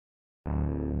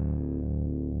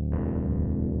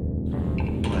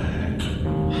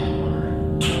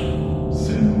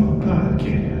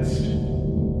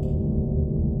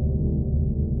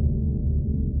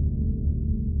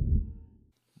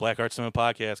Black Art Cinema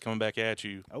Podcast coming back at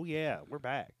you. Oh, yeah, we're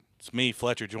back. It's me,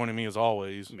 Fletcher, joining me as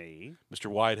always. Me. Mr.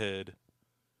 Whitehead.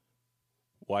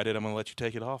 Whitehead, I'm going to let you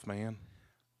take it off, man.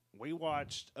 We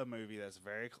watched a movie that's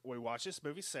we watched this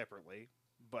movie separately,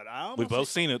 but We've both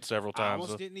seen it several I times.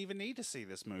 almost didn't even need to see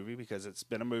this movie because it's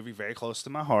been a movie very close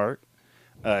to my heart.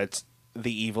 It's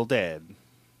The Evil Dead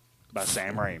by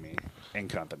Sam Raimi and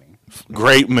company.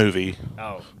 Great movie.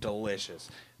 Oh,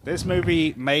 delicious. This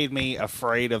movie made me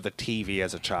afraid of the TV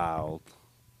as a child.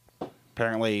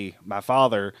 Apparently, my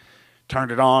father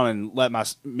turned it on and let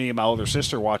me and my older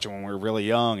sister watch it when we were really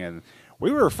young, and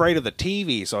we were afraid of the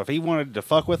TV. So if he wanted to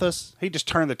fuck with us, he just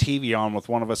turned the TV on with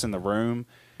one of us in the room.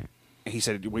 He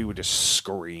said we would just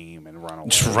scream and run away.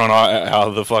 Just run out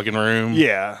of the fucking room.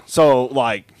 Yeah. So,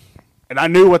 and I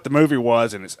knew what the movie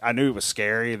was, and I knew it was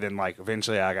scary. Then,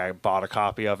 eventually I bought a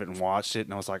copy of it and watched it,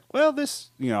 and I was like, well,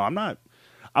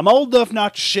 I'm old enough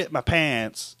not to shit my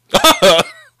pants. I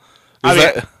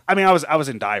was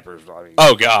in diapers.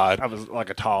 Oh, God. I was like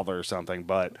a toddler or something,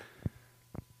 but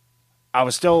I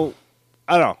was still,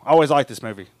 I don't know. I always liked this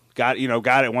movie. Got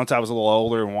it once I was a little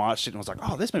older and watched it and was like,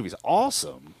 oh, this movie's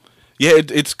awesome. Yeah,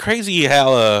 it's crazy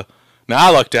how, now I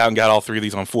lucked out and got all three of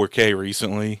these on 4K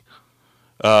recently.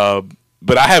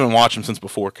 But I haven't watched them since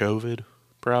before COVID,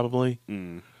 probably.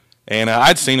 Mm. And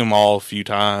I'd seen them all a few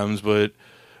times, but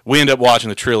we ended up watching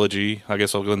the trilogy. I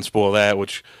guess I'll go ahead and spoil that,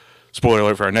 which, spoiler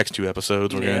alert for our next two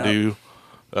episodes, we're going to do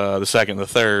the second and the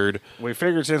third. We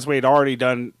figured since we'd already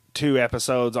done 2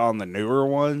 episodes on the newer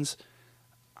ones,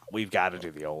 we've got to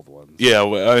do the old ones. Yeah,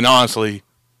 and honestly,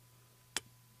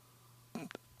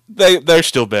 they're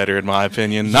still better in my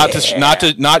opinion. Not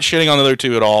shitting on the other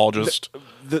two at all. Just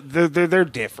they're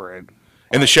different.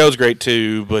 And the show's great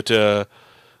too, but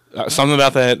something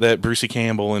about that Brucey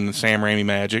Campbell and Sam Raimi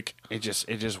magic. It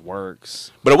just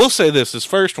works. But I will say this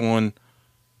first one,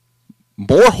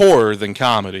 more horror than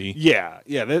comedy. Yeah.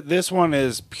 This one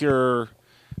is pure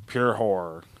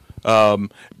horror.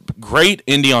 Great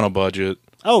indie on a budget.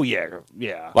 Oh yeah.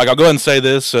 I'll go ahead and say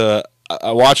this. I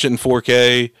watched it in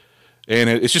 4K, and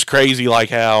it's just crazy,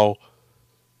 how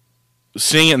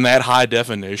seeing it in that high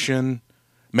definition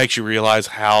makes you realize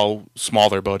how small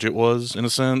their budget was, in a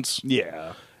sense.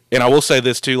 Yeah. And I will say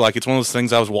this, too. It's one of those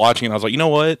things I was watching, and I was like, you know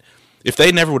what? If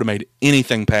they never would have made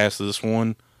anything past this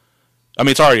one, I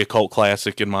mean, it's already a cult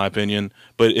classic, in my opinion,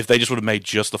 but if they just would have made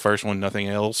just the first one, nothing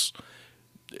else,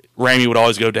 Raimi would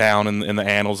always go down in the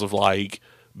annals of,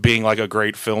 being, a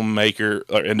great filmmaker,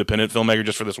 or independent filmmaker,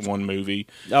 just for this one movie.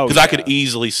 Oh, because I could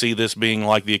easily see this being,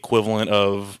 the equivalent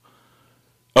of,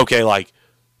 okay,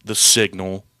 The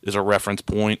Signal is a reference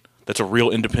point. That's a real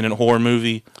independent horror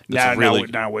movie.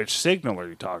 Now, which Signal are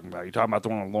you talking about? Are you talking about the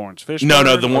one with Lawrence Fishburne?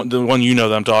 No, the one you know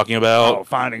that I'm talking about. Oh,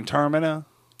 Finding Termina?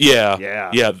 Yeah.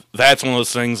 That's one of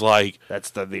those things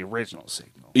That's the original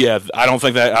Signal. Yeah, I don't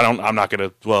think that, I'm not going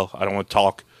to, I don't want to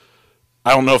talk.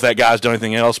 I don't know if that guy's done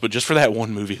anything else, but just for that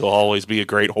one movie, he'll always be a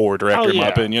great horror director, in my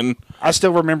opinion. I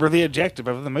still remember the objective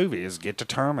of the movie is get to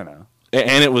Termina.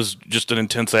 And it was just an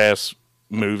intense-ass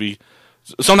movie.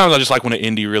 Sometimes I just like when an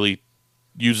indie really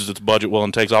uses its budget well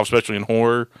and takes off, especially in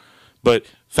horror. But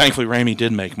thankfully, Raimi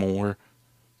did make more.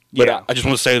 But yeah. I just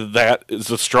want to say that is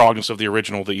the strongest of the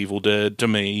original The Evil Dead to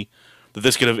me. That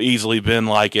this could have easily been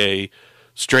a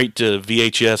straight to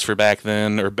VHS for back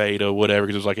then, or beta, whatever,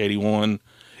 because it was 81.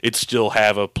 It'd still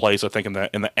have a place, I think, in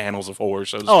the annals of horror,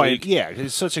 so to speak. Yeah,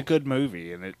 it's such a good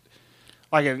movie, and it,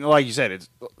 like you said, it's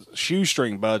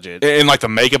shoestring budget. And the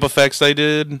makeup effects they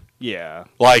did. Yeah.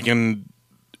 And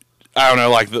I don't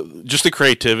know, just the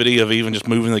creativity of even just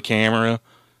moving the camera.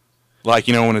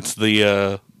 When it's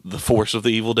the force of the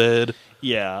Evil Dead.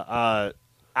 Yeah.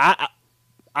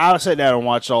 I sat down and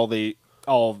watched all the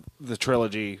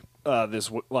trilogy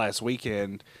last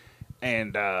weekend,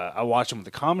 and I watched them with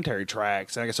the commentary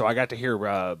tracks. And so I got to hear.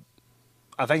 I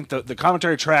think the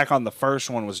commentary track on the first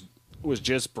one was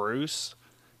just Bruce,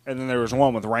 and then there was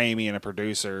one with Raimi and a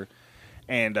producer,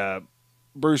 and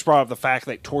Bruce brought up the fact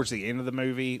that towards the end of the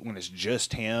movie, when it's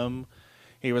just him,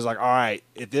 he was like, all right,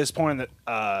 at this point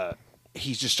that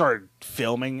he's just started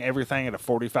filming everything at a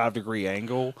 45-degree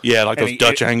angle. Yeah, those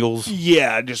Dutch angles.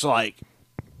 Yeah, just and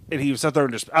he was sat there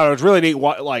and just, I don't know, it's really neat,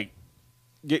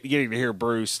 getting to hear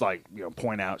Bruce,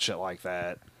 point out shit like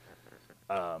that.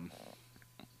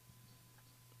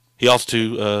 He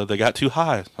also, they got too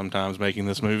high sometimes making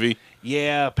this movie.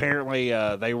 Yeah, apparently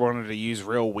they wanted to use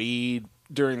real weed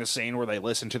during the scene where they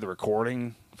listened to the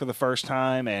recording for the first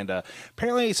time, and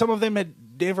apparently some of them had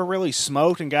never really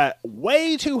smoked and got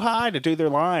way too high to do their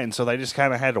lines, so they just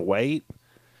kind of had to wait.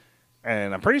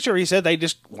 And I'm pretty sure he said they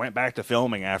just went back to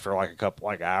filming after a couple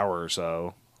hour or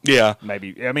so. Yeah.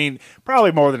 Maybe. I mean,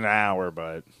 probably more than an hour,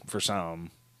 but for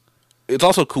some. It's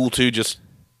also cool, too, just...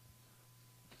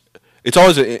 It's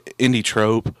always an indie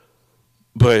trope,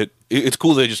 but it's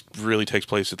cool that it just really takes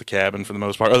place at the cabin for the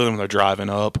most part, other than when they're driving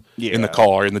up in the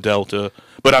car, in the Delta.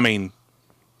 But, I mean,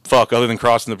 fuck, other than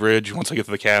crossing the bridge, once they get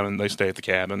to the cabin, they stay at the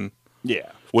cabin.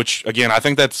 Yeah. Which, again, I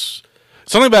think that's...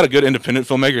 Something about a good independent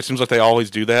filmmaker, it seems like they always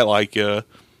do that. Like,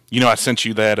 I sent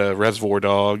you that Reservoir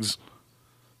Dogs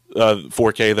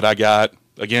 4K that I got.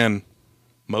 Again,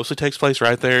 mostly takes place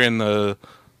right there in the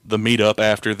meetup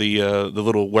after the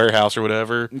little warehouse or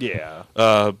whatever. Yeah.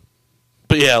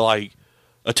 But yeah, like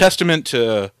a testament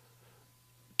to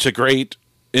great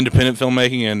independent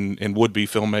filmmaking and would-be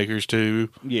filmmakers too.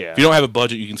 Yeah. If you don't have a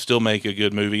budget, you can still make a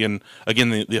good movie. And again,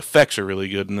 the effects are really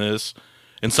good in this.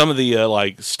 And some of the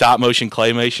like stop motion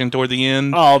claymation toward the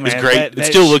end is great. It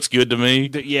still looks good to me.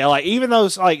 Yeah, like even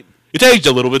those like it's aged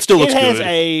a little bit. Still looks good. It has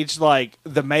aged. Like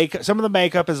the makeup, some of the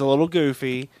makeup is a little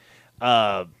goofy,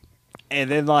 and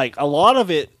then like a lot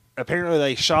of it. Apparently,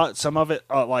 they shot some of it,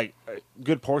 like a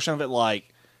good portion of it,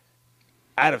 like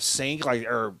out of sync, like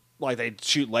they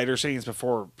shoot later scenes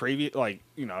before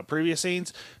previous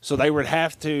scenes. So they would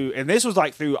have to, and this was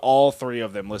like through all three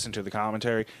of them. Listen to the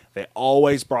commentary.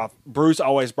 Bruce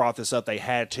always brought this up. They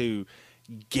had to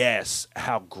guess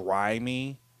how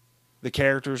grimy the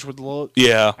characters would look.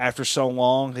 Yeah. After so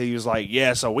long, he was like,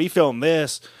 "Yeah, so we filmed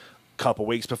this a couple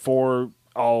weeks before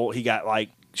he got like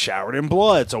showered in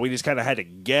blood, so we just kind of had to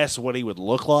guess what he would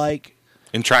look like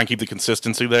and try and keep the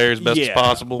consistency there as best as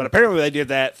possible." But apparently, they did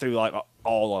that through like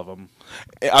all of them.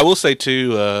 I will say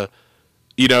too,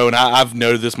 and I've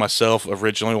noted this myself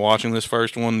originally watching this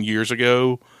first one years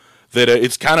ago, that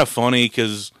it's kind of funny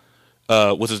because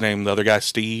what's his name? The other guy,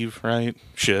 Steve, right?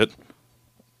 Shit.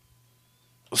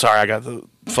 Sorry, I got the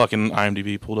fucking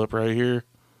IMDb pulled up right here.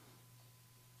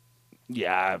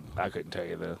 Yeah, I couldn't tell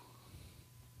you the.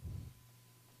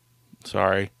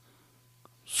 Sorry.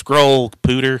 Scroll,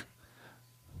 Pooter.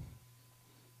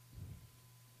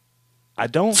 I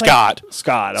don't Scott.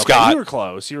 Scott. Okay, Scott. You were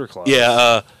close.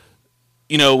 Yeah,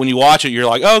 when you watch it, you're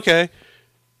like, oh, okay.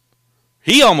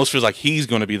 He almost feels like he's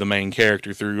going to be the main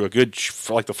character through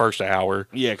for like the first hour.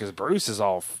 Yeah, because Bruce is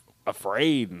all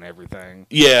afraid and everything.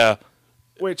 Yeah.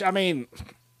 Which, I mean...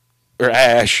 Or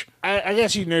Ash. I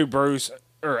guess you knew Bruce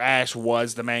or Ash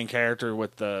was the main character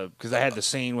because they had the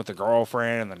scene with the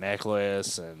girlfriend and the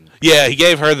necklace. And yeah, he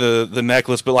gave her the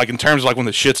necklace, but like in terms of like when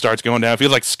the shit starts going down, it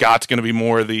feels like Scott's going to be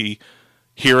more the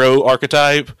hero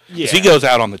archetype. Yeah. He goes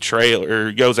out on the trail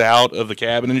or goes out of the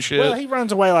cabin and shit. Well, he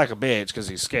runs away like a bitch because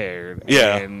he's scared.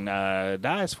 Yeah. And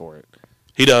dies for it.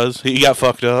 He does. He got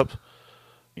fucked up.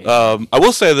 Yeah. I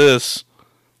will say this,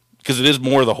 because it is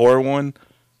more of the horror one.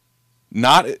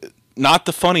 Not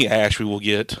the funny Ash we will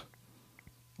get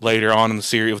later on in the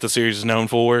series, what the series is known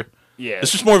for. Yeah.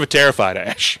 It's just more of a terrified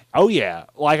Ash. Oh, yeah.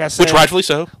 Like I said. Which rightfully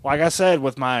so. Like I said,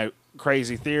 with my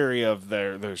crazy theory of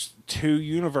there's two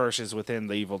universes within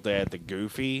the Evil Dead, the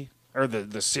goofy, or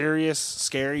the serious,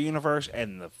 scary universe,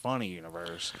 and the funny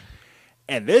universe.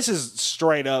 And this is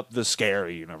straight up the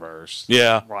scary universe.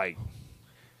 Yeah. Like.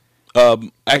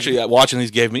 Actually, watching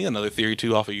these gave me another theory,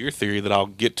 too, off of your theory that I'll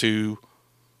get to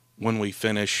when we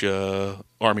finish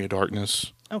Army of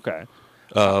Darkness. Okay.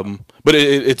 But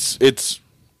it's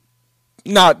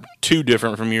not too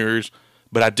different from yours,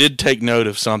 but I did take note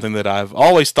of something that I've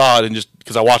always thought, and just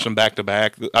because I watched them back to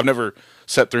back, I've never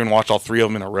sat through and watched all three of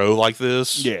them in a row like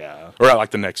this. Yeah. Or like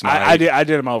the next night. I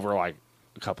did them over like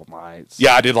a couple nights.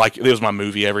 Yeah, I did it was my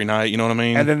movie every night, you know what I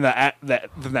mean? And then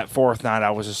that fourth night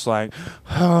I was just like,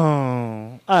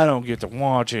 oh, I don't get to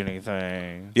watch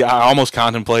anything. Yeah, I almost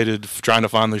contemplated trying to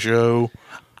find the show.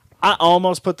 I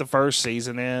almost put the first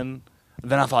season in.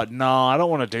 Then I thought, no, I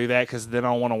don't want to do that because then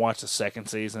I want to watch the second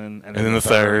season and then the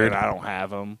third. And I don't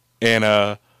have them. And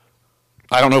I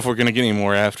don't know if we're going to get any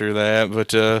more after that,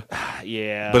 but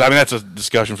yeah. But I mean, that's a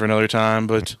discussion for another time.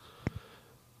 But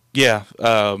yeah,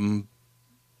 sorry,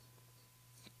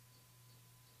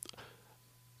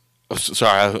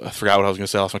 I forgot what I was going to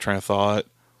say. I lost my train of thought.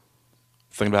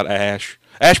 Thinking about Ash.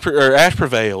 Ash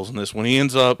prevails in this one. He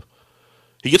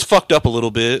gets fucked up a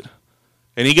little bit.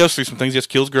 And he goes through some things. He just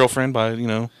kills his girlfriend by,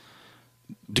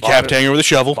 decapitating her with a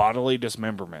shovel. Bodily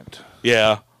dismemberment.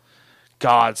 Yeah.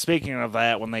 God, speaking of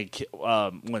that,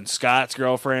 when Scott's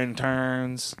girlfriend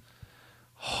turns,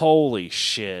 holy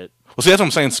shit. Well, see, that's what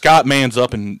I'm saying. Scott mans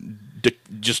up and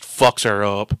just fucks her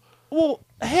up. Well,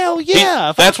 hell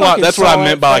yeah. That's what I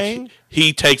meant by like,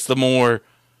 he takes the more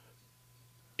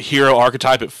hero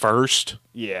archetype at first.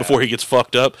 Yeah. Before he gets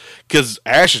fucked up. Because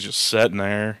Ash is just sitting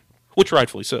there, which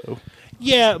rightfully so.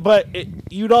 Yeah, but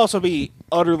you'd also be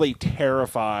utterly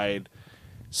terrified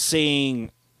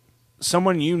seeing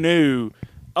someone you knew.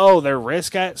 Oh, their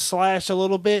wrist got slashed a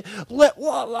little bit.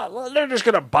 They're just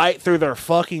gonna bite through their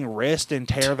fucking wrist and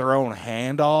tear their own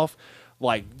hand off.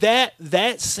 Like that.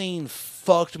 That scene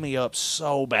fucked me up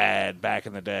so bad back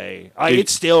in the day. Like,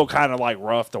 it's still kind of like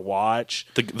rough to watch.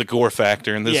 The gore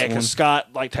factor in this Yeah, one. because Scott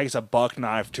like takes a buck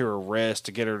knife to her wrist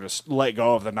to get her to let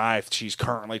go of the knife she's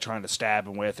currently trying to stab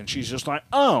him with, and she's just like,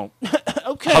 "Oh,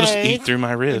 okay." I'll just eat through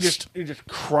my wrist. He just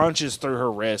crunches through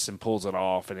her wrist and pulls it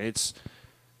off, and it's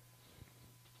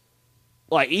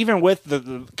like, even with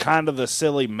the kind of the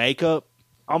silly makeup,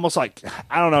 almost like,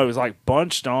 I don't know, it was like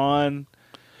bunched on.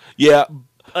 Yeah.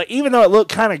 Even though it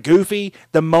looked kind of goofy,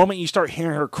 the moment you start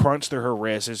hearing her crunch through her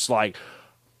wrist, it's like,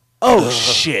 oh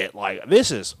shit, like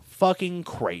this is fucking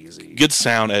crazy. Good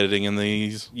sound editing in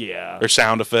these. Yeah. Or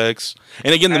sound effects.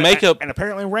 And again, the makeup. And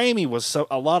apparently Raimi was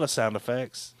a lot of sound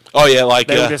effects. Oh yeah, like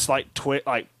they would just like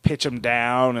pitch him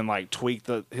down and like tweak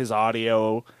his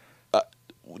audio.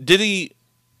 Did he?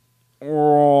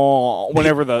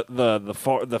 Whenever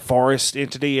the forest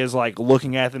entity is like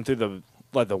looking at them through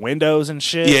the windows and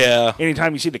shit. Yeah.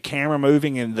 Anytime you see the camera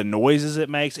moving and the noises it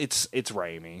makes, it's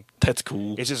Raimi. That's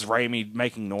cool. It's just Raimi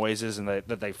making noises and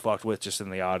that they fucked with just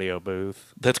in the audio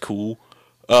booth. That's cool.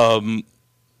 I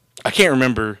can't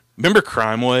remember. Remember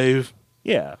Crime Wave?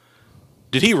 Yeah.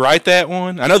 Did he write that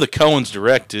one? I know the Coens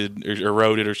directed or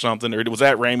wrote it or something. Or was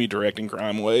that Raimi directing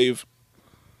Crime Wave?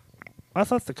 I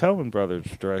thought the Coen brothers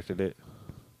directed it.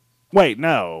 Wait,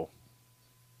 no.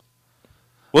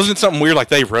 Wasn't it something weird like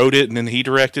they wrote it and then he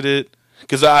directed it?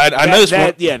 Because I know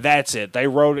this. Yeah, that's it. They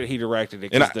wrote it. He directed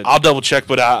it. And I'll double check,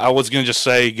 but I was going to just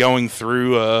say, going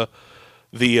through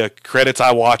the credits,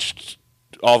 I watched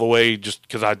all the way just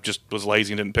because I just was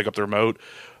lazy and didn't pick up the remote.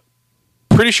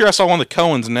 Pretty sure I saw one of the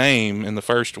Coens' name in the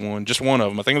first one. Just one of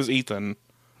them. I think it was Ethan.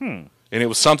 And it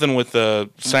was something with the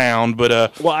sound,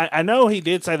 but well, I know he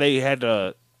did say they had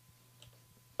to.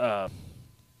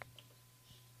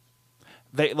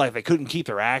 They couldn't keep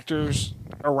their actors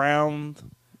around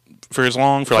for as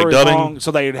long for like as dubbing, long,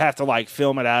 so they'd have to like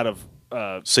film it out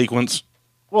of sequence.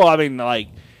 Well, I mean, like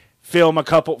film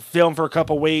for a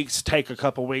couple weeks, take a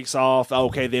couple weeks off.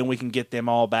 Okay, then we can get them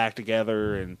all back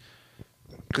together, and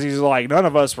because he's like, none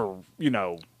of us were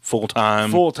full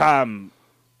time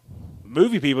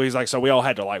movie people. He's like, so we all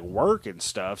had to like work and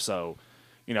stuff. So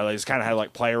they just kind of had to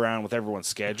like play around with everyone's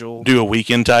schedule, do a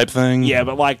weekend type thing. Yeah,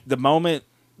 but like the moment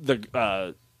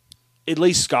at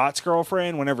least Scott's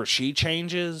girlfriend, whenever she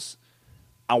changes,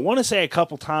 I want to say a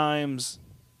couple times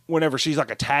whenever she's like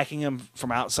attacking him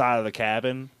from outside of the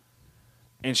cabin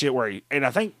and shit, and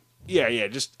I think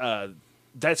just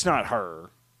that's not her.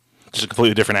 Just a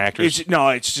completely different actress.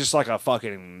 It's just like a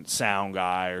fucking sound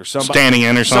guy or somebody standing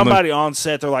in or something. Somebody on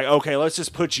set. They're like, okay, let's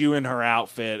just put you in her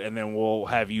outfit, and then we'll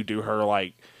have you do her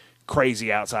like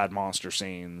crazy outside monster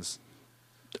scenes.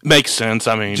 Makes sense.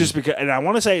 I mean, just because, and I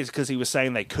want to say it's because he was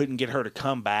saying they couldn't get her to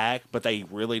come back, but they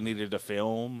really needed to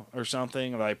film or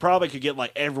something. Or they probably could get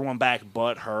like everyone back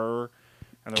but her,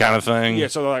 kind of thing. Yeah,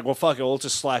 so they're like, well, fuck it, we'll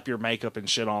just slap your makeup and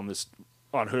shit on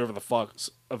whoever the fuck's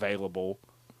available.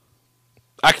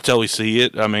 I could totally see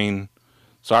it. I mean,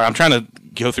 sorry, I'm trying to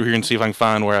go through here and see if I can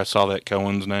find where I saw that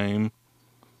Coen's name.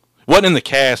 It wasn't in the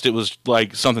cast. It was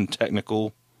like something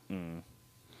technical.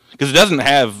 Because it doesn't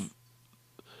have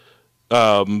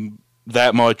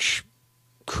that much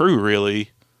crew,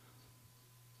 really.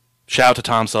 Shout out to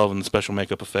Tom Sullivan, the special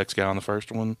makeup effects guy on the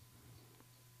first one.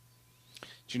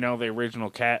 Do you know the original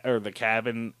the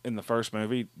cabin in the first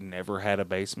movie never had a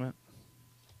basement?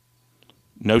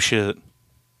 No shit.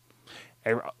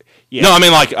 Yeah. No, I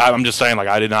mean, like, I'm just saying, like,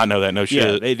 I did not know that. No shit.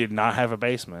 Yeah, they did not have a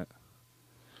basement.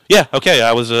 Yeah, okay,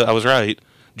 I was right.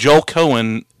 Joel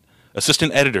Coen,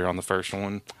 assistant editor on the first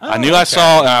one. I knew I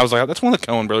saw, and I was like, that's one of the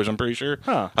Coen brothers, I'm pretty sure.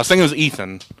 Huh. I was thinking it was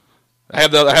Ethan. I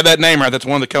had that name right. That's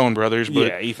one of the Coen brothers. But,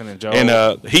 yeah, Ethan and Joel.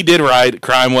 And he did write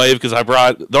Crime Wave because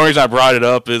the only reason I brought it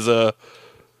up is now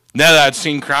that I'd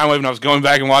seen Crime Wave and I was going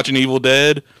back and watching Evil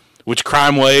Dead, which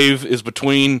Crime Wave is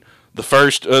between the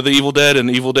first The Evil Dead and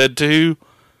Evil Dead 2.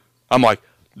 I'm like,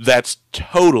 that's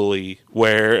totally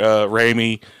where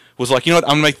Raimi was like, you know what,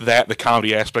 I'm going to make that the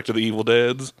comedy aspect of the Evil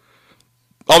Deads.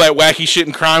 All that wacky shit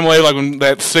in Crime Wave, like when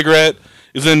that cigarette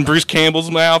is in Bruce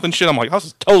Campbell's mouth and shit. I'm like, this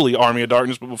is totally Army of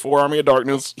Darkness, but before Army of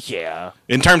Darkness. Yeah.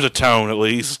 In terms of tone, at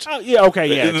least. Oh, yeah, okay,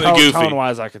 yeah. Goofy.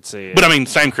 Tone-wise, I could see it. But, I mean,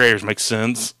 same creators makes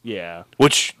sense. Yeah.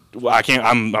 Which,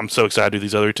 I'm so excited to do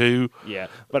these other two. Yeah.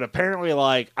 But apparently,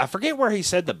 like, I forget where he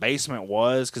said the basement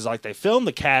was, because, like, they filmed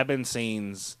the cabin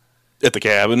scenes at the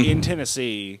cabin in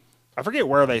Tennessee, I forget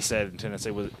where they said in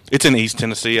Tennessee. Was it It's in East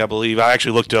Tennessee, I believe. I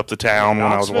actually looked up the town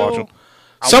when I was Knoxville? watching.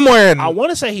 Somewhere I want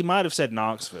to say he might have said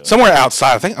Knoxville. somewhere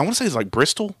outside. I want to say it's like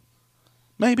Bristol,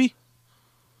 maybe.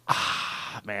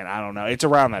 Man, I don't know. It's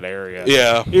around that area.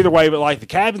 Yeah. Either way, but like the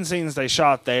cabin scenes they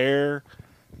shot there,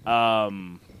 a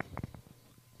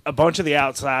bunch of the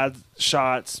outside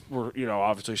shots were,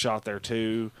 obviously shot there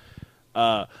too.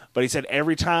 But he said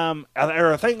every time,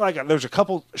 or I think like there's a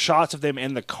couple shots of them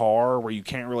in the car where you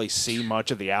can't really see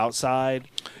much of the outside.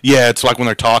 Yeah, it's like when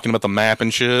they're talking about the map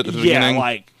and shit at the beginning.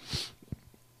 Like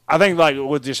I think like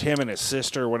with just him and his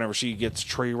sister whenever she gets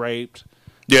tree raped.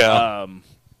 Yeah.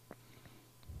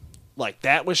 Like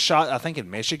that was shot, I think, in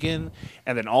Michigan,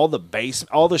 and then all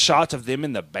the shots of them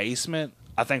in the basement,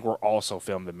 I think, were also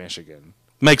filmed in Michigan.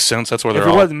 Makes sense. That's where If they're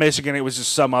it all. wasn't Michigan, it was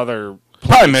just some other.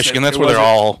 Probably Michigan. That's It where they're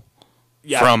wasn't- all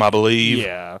Yeah, from, I believe.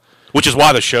 Yeah. Which is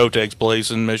why the show takes place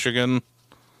in Michigan.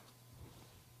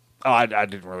 Oh, I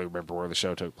didn't really remember where the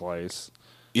show took place.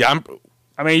 Yeah,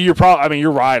 I mean, you're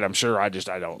right. I'm sure. I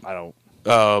don't.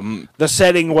 The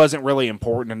setting wasn't really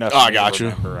important enough. I for me got to you.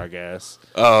 remember, I guess.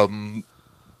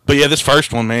 but yeah, this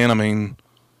first one, man. I mean,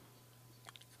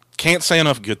 can't say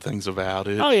enough good things about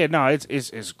it. Oh yeah, no,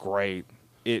 it's great.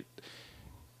 It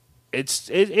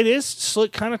is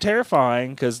slick, kind of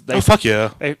terrifying because they Oh fuck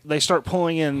yeah! they start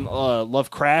pulling in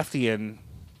Lovecraftian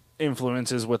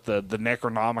influences with the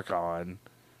Necronomicon.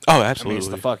 Oh, I mean, absolutely. it's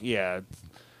the fuck yeah,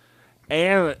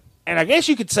 and I guess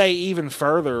you could say even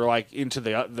further, like into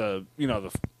the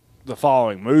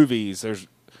following movies. There's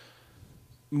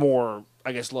more,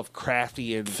 I guess,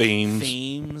 Lovecraftian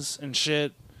themes and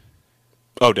shit.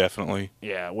 Oh, definitely.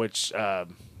 Yeah, which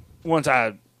once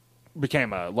I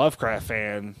became a Lovecraft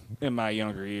fan in my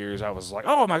younger years, I was like,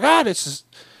 oh my god, this is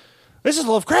a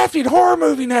Lovecraftian horror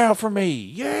movie now for me.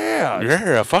 Yeah,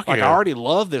 Yeah, fuck like yeah. I already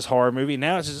love this horror movie.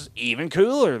 Now it's just even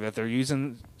cooler that they're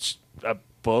using a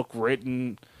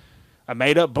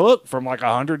made up book from like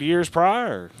 100 years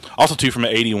prior. Also, too, from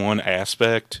an 81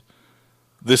 aspect,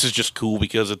 this is just cool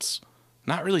because it's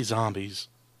not really zombies.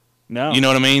 No, You know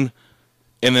what I mean?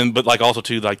 And then, but like also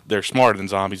too, like they're smarter than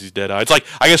zombies. These Deadeye. It's like,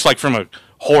 I guess, like from a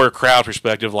horror crowd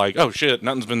perspective, like, oh shit,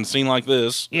 nothing's been seen like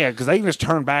this. yeah, because they can just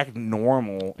turn back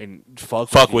normal and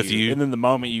Fuck with you. and then the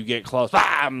moment you get close,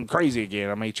 I'm crazy again.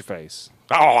 I'm gonna eat your face.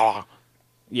 Oh,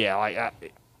 Yeah,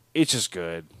 it's just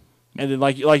good. And then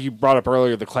like you brought up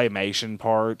earlier, the claymation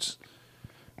parts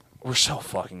were so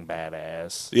fucking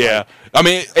badass. yeah. I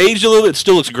mean, aged a little bit,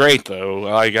 still looks great though.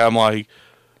 Like I'm like,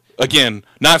 again,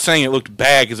 not saying it looked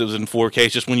bad because it was in 4K.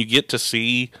 It's just when you get to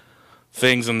see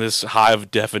things in this high of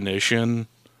definition,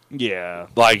 Yeah,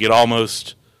 like it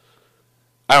almost,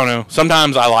 I don't know.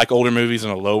 Sometimes I like older movies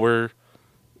in a lower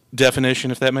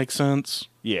definition, if that makes sense.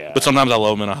 yeah. But sometimes I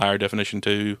love them in a higher definition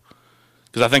too.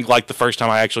 Because I think like the first time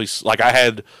I actually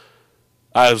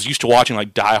I was used to watching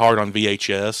like Die Hard on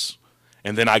VHS,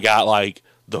 and then I got like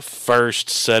the first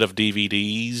set of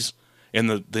DVDs, and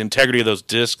the integrity of those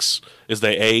discs as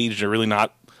they aged are really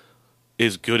not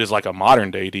as good as like a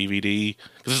modern day DVD.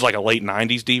 Because this is like a late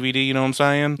 '90s DVD, you know what I'm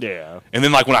saying? yeah. And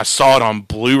then like when I saw it on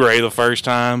Blu-ray the first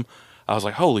time, I was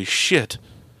like, holy shit!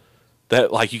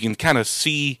 That like you can kind of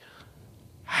see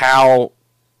how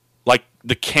like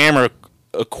the camera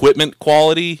equipment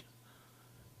quality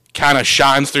kind of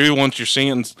shines through once you're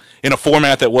seeing in a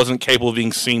format that wasn't capable of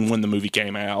being seen when the movie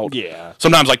came out. Yeah.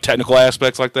 Sometimes like technical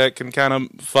aspects like that can kind of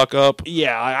fuck up.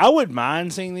 Yeah, I wouldn't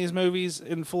mind seeing these movies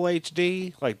in full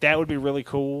HD. Like that would be really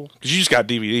cool. Because you just got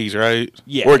DVDs, right?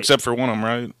 Yeah. Or except for one of them,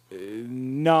 right?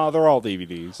 No, they're all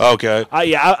DVDs. Okay.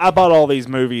 I bought all these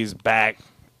movies back.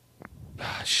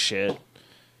 Shit,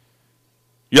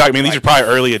 Yeah, I mean, these Like- are probably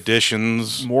early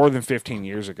editions. more than 15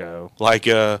 years ago. Like,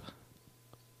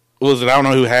 was it? I don't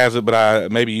know who has it,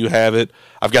 but maybe you have it.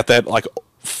 I've got that like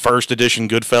first edition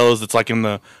Goodfellas that's like in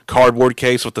the cardboard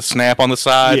case with the snap on the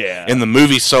side. Yeah. And the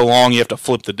movie's so long you have to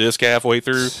flip the disc halfway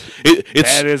through.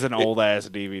 It's That is an old ass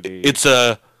DVD. it's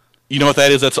you know what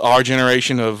that is? That's our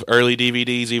generation of early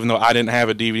DVDs. Even though I didn't have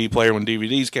a DVD player when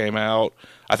DVDs came out,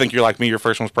 I think you're like me. Your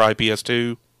first one was probably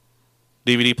PS2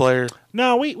 DVD player.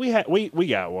 No, we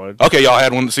got one. Okay, y'all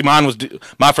had one. See, mine was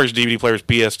my first DVD player was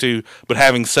PS2. But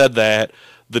having said that,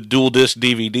 the dual disc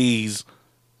DVDs,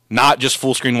 not just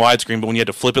full screen widescreen, but when you had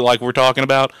to flip it like we're talking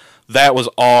about, that was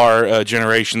our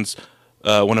generation's.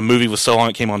 When a movie was so long,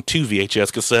 it came on 2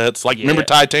 VHS cassettes. Like, remember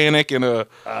Titanic and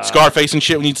Scarface and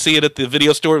shit? When you'd see it at the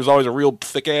video store, it was always a real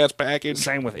thick ass package.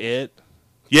 Same with it.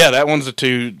 Yeah, that one's a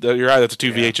 2. You're right, that's a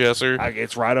 2 VHSer.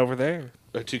 It's right over there.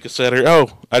 A 2 cassetter.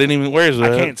 Oh, I didn't even. Where is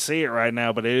that? I can't see it right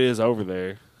now, but it is over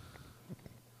there.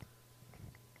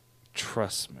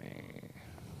 Trust me.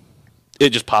 it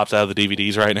just pops out of the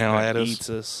DVDs right now at us. Eats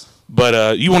us.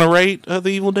 But you want to rate The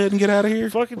Evil Dead and get out of here?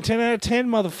 Fucking 10 out of 10,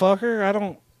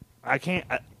 motherfucker. I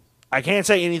can't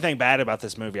say anything bad about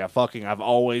this movie.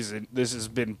 This has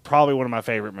been probably one of my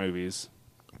favorite movies.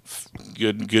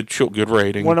 Good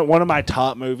rating. One of my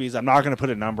top movies. I'm not going to put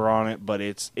a number on it, but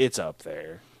it's up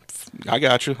there. I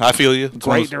got you. I feel you. It's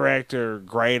great director,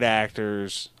 great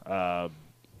actors,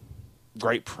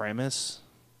 great premise.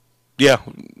 Yeah,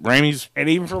 Raimi's, and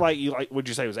even for would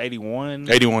you say it was 81?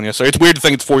 81, yes, sir. It's weird to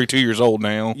think it's 42 years old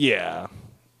now. Yeah,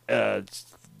 it's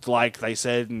like they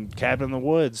said in Cabin in the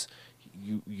Woods,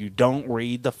 you don't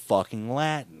read the fucking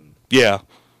Latin. Yeah,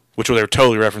 which they were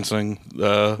totally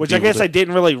referencing. Which I guess they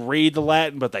didn't really read the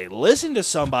Latin, but they listened to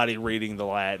somebody reading the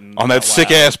Latin on that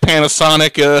sick ass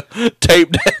Panasonic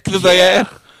tape deck that they had.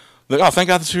 Like, oh, thank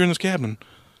God this here in this cabin.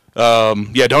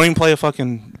 Yeah, don't even play a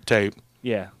fucking tape.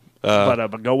 Yeah.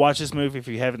 But go watch this movie if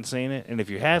you haven't seen it, and if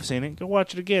you have seen it, go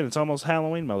watch it again. It's almost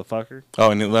Halloween, motherfucker.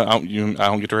 Oh, and I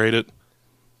don't get to rate it?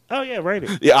 Oh, yeah, rate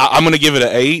it. Yeah, I'm going to give it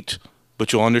an 8,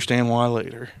 but you'll understand why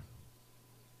later.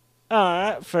 All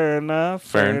right, fair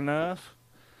enough.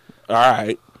 All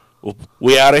right, well,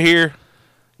 we out of here?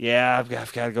 Yeah, I've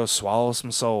got to go swallow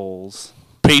some souls.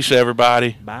 Peace,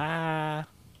 everybody. Bye.